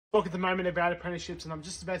Talk at the moment about apprenticeships, and I'm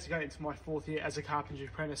just about to go into my 4th year as a carpentry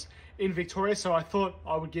apprentice in Victoria, so I thought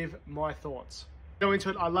I would give my thoughts. Go into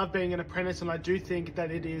it. I love being an apprentice, and I do think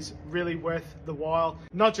that it is really worth the while,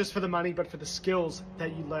 not just for the money but for the skills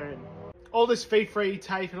that you learn. All this fee-free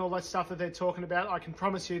TAFE and all that stuff that they're talking about, I can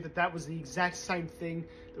promise you that that was the exact same thing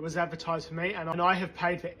that was advertised for me, and I have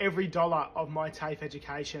paid for every dollar of my TAFE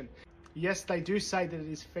education. Yes, they do say that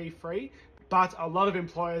it is fee-free, but a lot of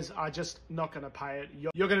employers are just not going to pay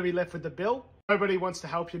it. You're going to be left with the bill. Nobody wants to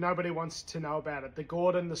help you. Nobody wants to know about it. The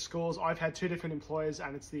Gordon, the schools, I've had 2 different employers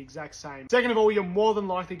and it's the exact same. Second of all, you're more than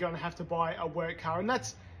likely going to have to buy a work car, and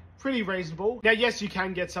that's pretty reasonable. Now, yes, you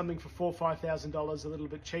can get something for $4,000 or $5,000 a little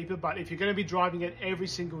bit cheaper, but if you're going to be driving it every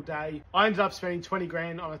single day, I ended up spending 20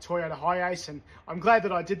 grand on a Toyota Hiace, and I'm glad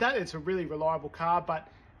that I did that. It's a really reliable car, but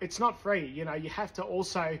it's not free. You know, you have to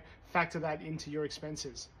also factor that into your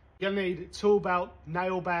expenses. You're going to need tool belt,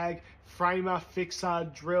 nail bag, framer, fixer,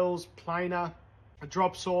 drills, planer, a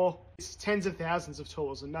drop saw. It's tens of thousands of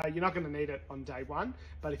tools, and no, you're not going to need it on day one,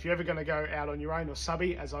 but if you're ever going to go out on your own or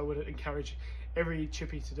subby, as I would encourage every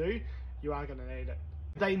chippy to do, you are going to need it.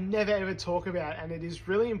 They never ever talk about, and it is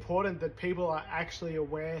really important that people are actually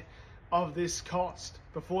aware of this cost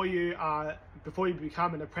before you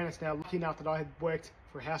become an apprentice. Now, lucky enough that I had worked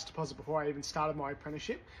for a house deposit before I even started my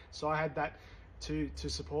apprenticeship, so I had that to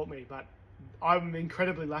support me, but I'm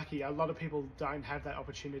incredibly lucky. A lot of people don't have that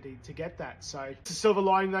opportunity to get that. So it's a silver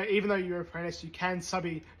lining though, even though you're an apprentice, you can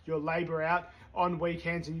subby your labour out on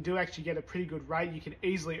weekends, and you do actually get a pretty good rate. You can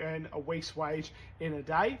easily earn a week's wage in a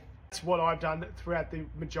day. That's what I've done throughout the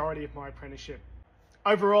majority of my apprenticeship.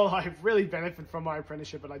 Overall, I've really benefited from my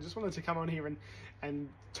apprenticeship, but I just wanted to come on here and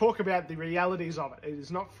talk about the realities of it. It is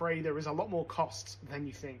not free. There is a lot more costs than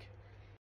you think.